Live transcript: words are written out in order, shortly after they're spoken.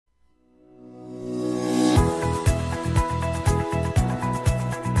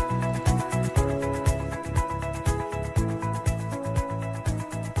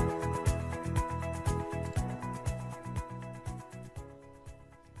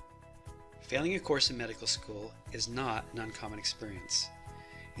Failing a course in medical school is not an uncommon experience.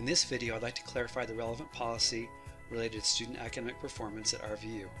 In this video, I'd like to clarify the relevant policy related to student academic performance at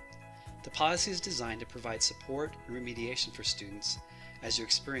RVU. The policy is designed to provide support and remediation for students as you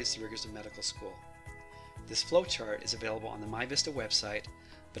experience the rigors of medical school. This flowchart is available on the MyVista website,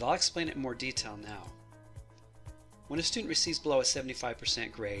 but I'll explain it in more detail now. When a student receives below a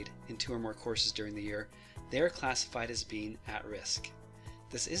 75% grade in 2 or more courses during the year, they are classified as being at risk.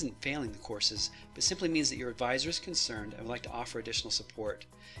 This isn't failing the courses, but simply means that your advisor is concerned and would like to offer additional support,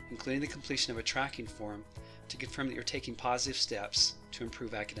 including the completion of a tracking form to confirm that you're taking positive steps to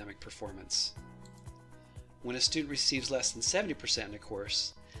improve academic performance. When a student receives less than 70% in a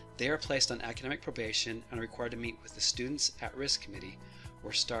course, they are placed on academic probation and are required to meet with the Students at Risk Committee,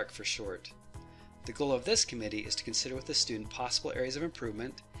 or STARC for short. The goal of this committee is to consider with the student possible areas of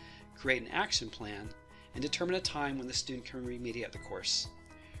improvement, create an action plan, and determine a time when the student can remediate the course.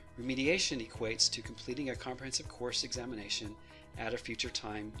 Remediation equates to completing a comprehensive course examination at a future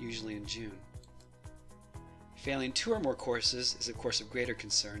time, usually in June. Failing 2 or more courses is of course of greater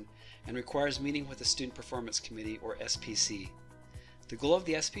concern and requires meeting with the Student Performance Committee, or SPC. The goal of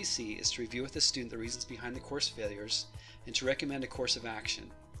the SPC is to review with the student the reasons behind the course failures and to recommend a course of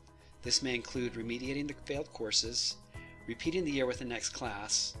action. This may include remediating the failed courses, repeating the year with the next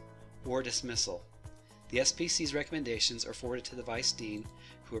class, or dismissal. The SPC's recommendations are forwarded to the Vice Dean,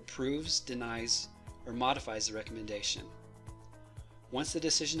 who approves, denies, or modifies the recommendation. Once the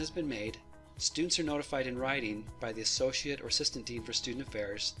decision has been made, students are notified in writing by the Associate or Assistant Dean for Student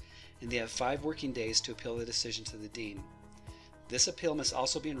Affairs, and they have 5 working days to appeal the decision to the Dean. This appeal must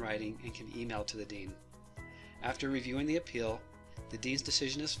also be in writing and can be emailed to the Dean. After reviewing the appeal, the Dean's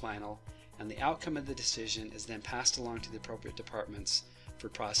decision is final, and the outcome of the decision is then passed along to the appropriate departments for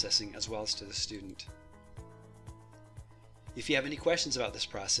processing, as well as to the student. If you have any questions about this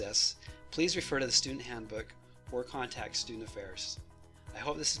process, please refer to the Student Handbook or contact Student Affairs. I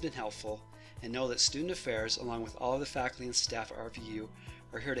hope this has been helpful, and know that Student Affairs, along with all of the faculty and staff at RVU,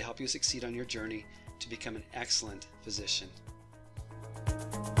 are here to help you succeed on your journey to become an excellent physician.